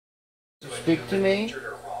Speak to me?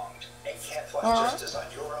 Huh?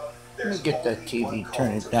 Let me get that TV,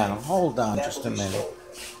 turn it down. Hold on just a minute.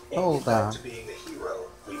 Hold on.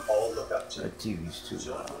 That TV's too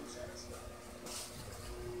loud.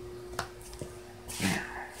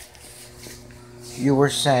 You were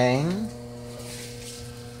saying?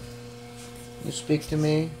 You speak to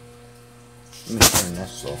me? Let me turn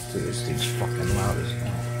this off too. This thing's fucking loud as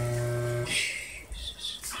hell.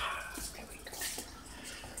 Jesus. There we go.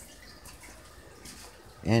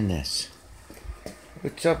 And this.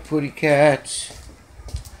 What's up, Pooty Cats?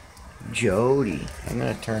 Jody. I'm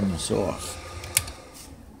gonna turn this off.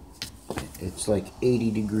 It's like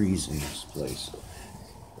 80 degrees in this place.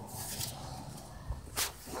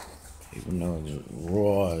 Even though it's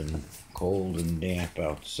raw and cold and damp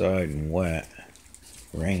outside and wet,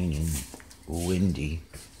 raining, windy.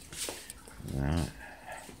 Put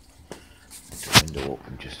the window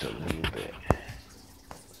open just a little bit.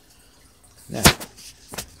 Now,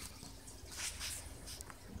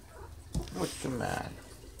 what's the matter?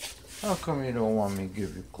 How come you don't want me to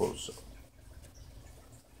give you a close-up?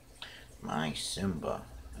 My Simba.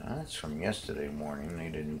 That's from yesterday morning. They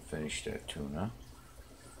didn't finish that tuna.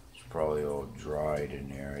 It's probably all dried in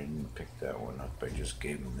there. I didn't pick that one up. I just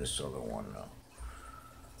gave him this other one though.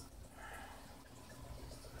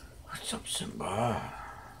 What's up, Simba?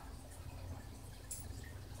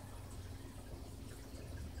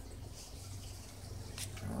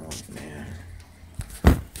 Oh, man.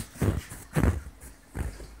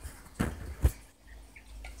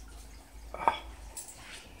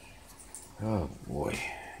 Oh, boy.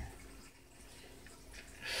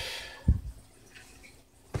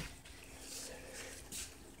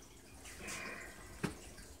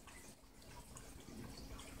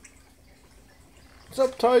 What's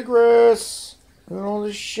up, Tigress? Look at all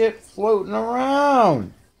this shit floating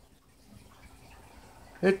around.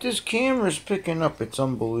 That this camera's picking up, it's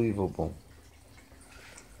unbelievable.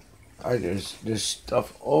 There's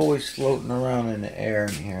stuff always floating around in the air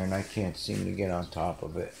in here, and I can't seem to get on top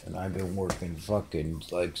of it. And I've been working fucking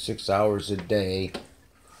like 6 hours a day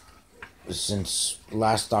since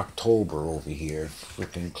last October over here.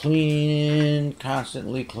 Freaking cleaning,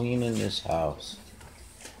 constantly cleaning this house.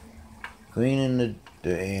 Cleaning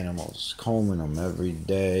the animals, combing them every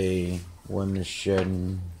day when they're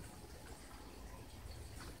shedding.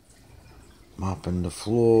 Mopping the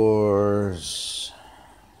floors.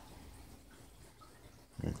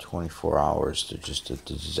 In 24 hours, they're just a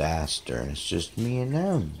disaster, and it's just me and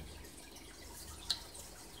them.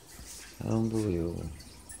 Unbelievable.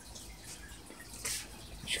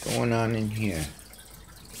 What's going on in here?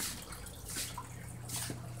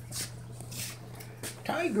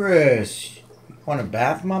 Tigress! You want a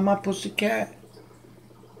bath, Mama Pussycat?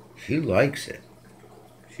 She likes it.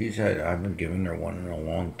 I've been giving her one in a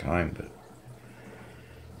long time, but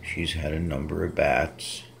she's had a number of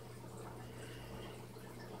baths.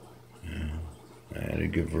 I had to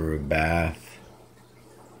give her a bath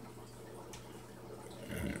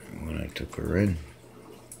when I took her in.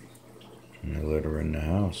 And I let her in the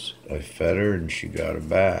house. I fed her and she got a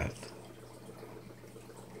bath.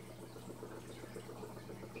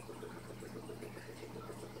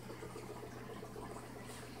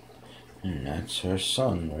 And that's her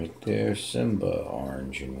son right there, Simba,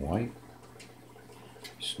 orange and white.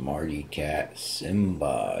 Smarty cat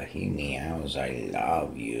Simba, he meows I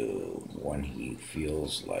love you when he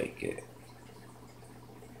feels like it.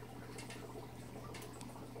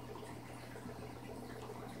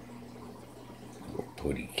 Little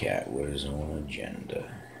putty cat with his own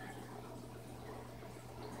agenda.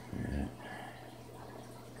 Yeah.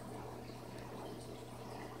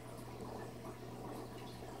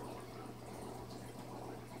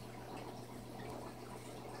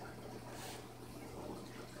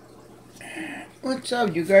 What's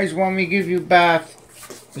up? You guys want me to give you a bath?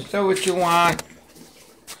 Is that what you want?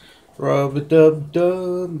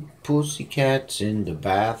 Rub-a-dub-dub, pussycats in the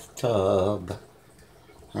bathtub.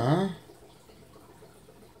 Huh?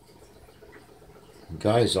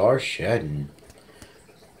 Guys are shedding.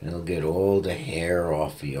 They'll get all the hair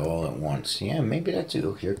off you all at once. Yeah, maybe that's it.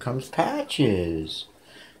 Oh, here comes Patches.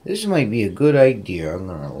 This might be a good idea. I'm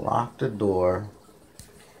going to lock the door.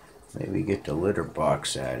 Maybe get the litter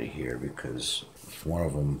box out of here, because if one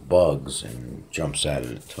of them bugs and jumps out of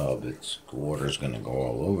the tub, the water's going to go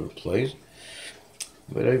all over the place.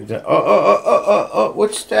 But I've done. Oh!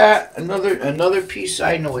 What's that? Another piece.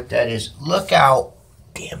 I know what that is. Look out!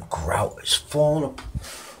 Damn grout is falling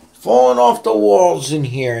off the walls in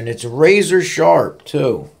here, and it's razor sharp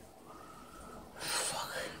too.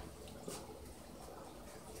 Fuck.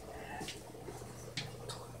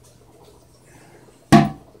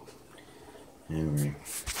 Alright.